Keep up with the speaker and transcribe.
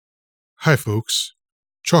Hi, folks.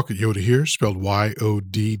 Chocolate Yoda here, spelled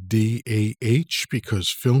Yodddah,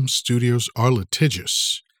 because film studios are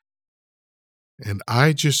litigious. And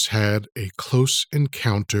I just had a close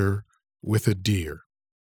encounter with a deer.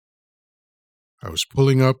 I was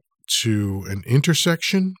pulling up to an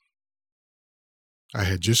intersection. I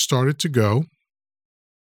had just started to go,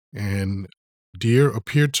 and deer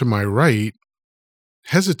appeared to my right,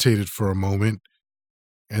 hesitated for a moment,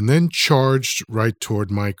 and then charged right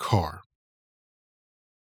toward my car.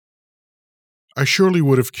 I surely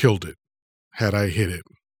would have killed it had I hit it.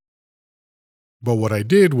 But what I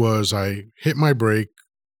did was I hit my brake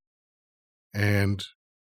and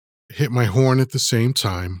hit my horn at the same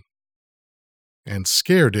time and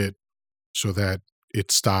scared it so that it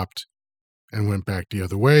stopped and went back the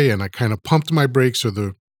other way. And I kind of pumped my brakes so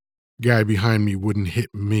the guy behind me wouldn't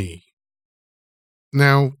hit me.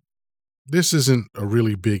 Now, this isn't a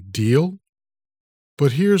really big deal,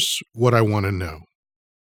 but here's what I want to know.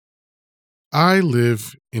 I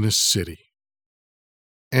live in a city,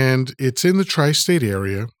 and it's in the tri-state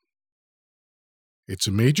area. It's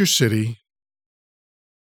a major city,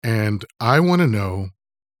 and I want to know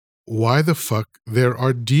why the fuck there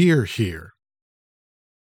are deer here.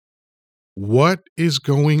 What is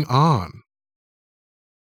going on?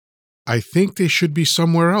 I think they should be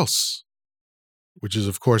somewhere else, which is,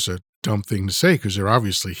 of course, a dumb thing to say because they're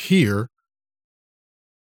obviously here.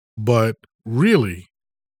 But really,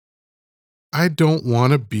 I don't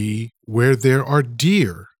want to be where there are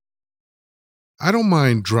deer. I don't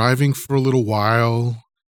mind driving for a little while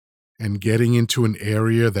and getting into an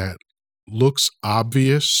area that looks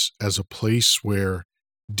obvious as a place where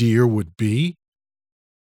deer would be.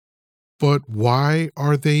 But why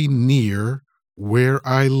are they near where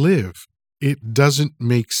I live? It doesn't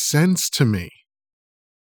make sense to me.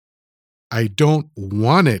 I don't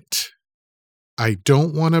want it. I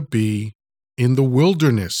don't want to be in the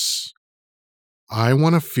wilderness. I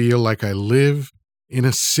want to feel like I live in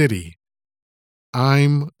a city.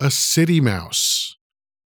 I'm a city mouse.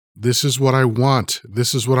 This is what I want.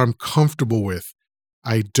 This is what I'm comfortable with.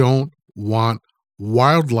 I don't want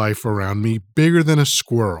wildlife around me bigger than a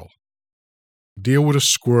squirrel. Deal with a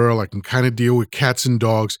squirrel. I can kind of deal with cats and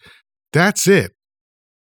dogs. That's it.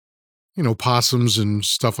 Possums and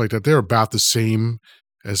stuff like that, they're about the same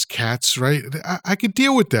as cats, right? I could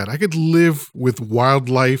deal with that. I could live with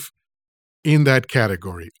wildlife in that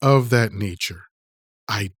category of that nature.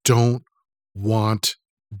 I don't want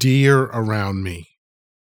deer around me.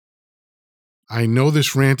 I know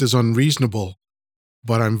this rant is unreasonable,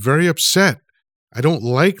 but I'm very upset. I don't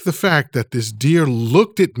like the fact that this deer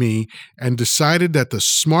looked at me and decided that the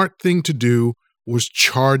smart thing to do was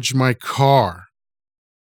charge my car.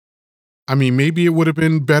 I mean, maybe it would have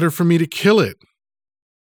been better for me to kill it.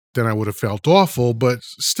 Then I would have felt awful, but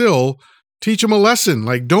still, teach him a lesson.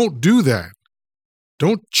 Like, don't do that.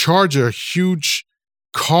 Don't charge a huge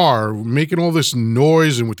car making all this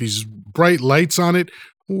noise and with these bright lights on it.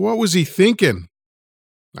 What was he thinking?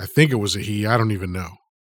 I think it was a he. I don't even know.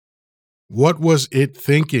 What was it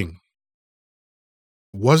thinking?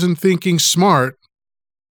 Wasn't thinking smart.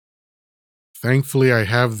 Thankfully, I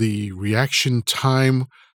have the reaction time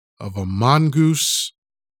of a mongoose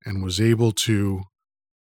and was able to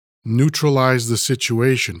neutralize the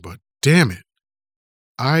situation. But damn it,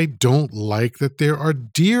 I don't like that there are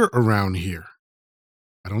deer around here.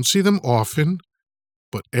 I don't see them often,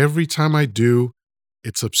 but every time I do,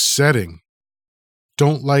 it's upsetting.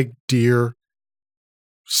 Don't like deer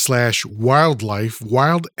 / wildlife,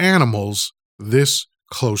 wild animals this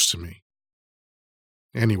close to me.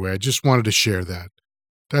 Anyway, I just wanted to share that.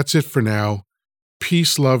 That's it for now.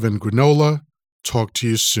 Peace, love, and granola. Talk to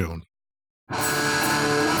you soon.